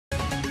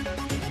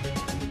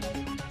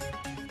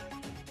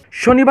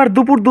শনিবার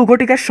দুপুর ২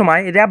 ঘটিকার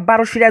সময় র্যাব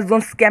 ১২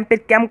 সিরাজগঞ্জ ক্যাম্পের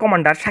ক্যাম্প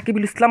কমান্ডার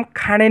সাকিবুল ইসলাম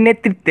খানের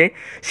নেতৃত্বে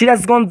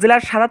সিরাজগঞ্জ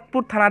জেলার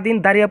সাদাতপুর থানাধীন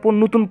দারিয়াপুর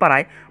নতুন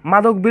পাড়ায়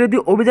মাদক বিরোধী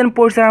অভিযান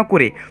পরিচালনা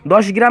করে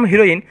 ১০ গ্রাম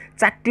হেরোইন,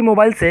 ৪টি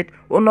মোবাইল সেট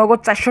ও নগদ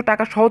 ৪০০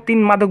 টাকা সহ ৩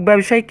 মাদক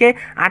ব্যবসায়ীকে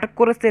আটক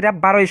করেছে র্যাব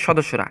 ১২ এর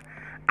সদস্যরা।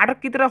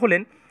 আটককৃতরা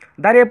হলেন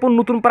দারিয়াপুর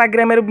নতুনপাড়া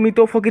গ্রামের মৃত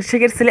ফকির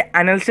শেখের ছেলে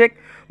আইনাল শেখ,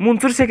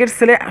 মনসুর শেখের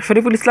ছেলে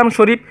শরীফুল ইসলাম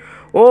শরীফ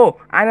ও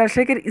আইনাল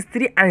শেখের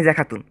স্ত্রী আনিজা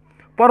খাতুন।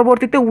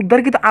 পরবর্তীতে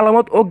উদ্ধারকৃত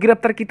আলামত ও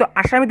গ্রেপ্তারকৃত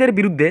আসামিদের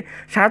বিরুদ্ধে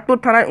সাহাদপুর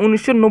থানায়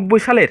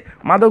 ১৯৯০ সালের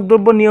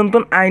মাদকদ্রব্য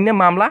নিয়ন্ত্রণ আইনে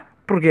মামলা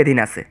প্রক্রিয়াধীন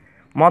আছে।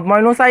 মোহাম্মদ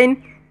মঈন হোসাইন,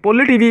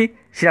 পল্লী টিভি,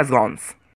 সিরাজগঞ্জ।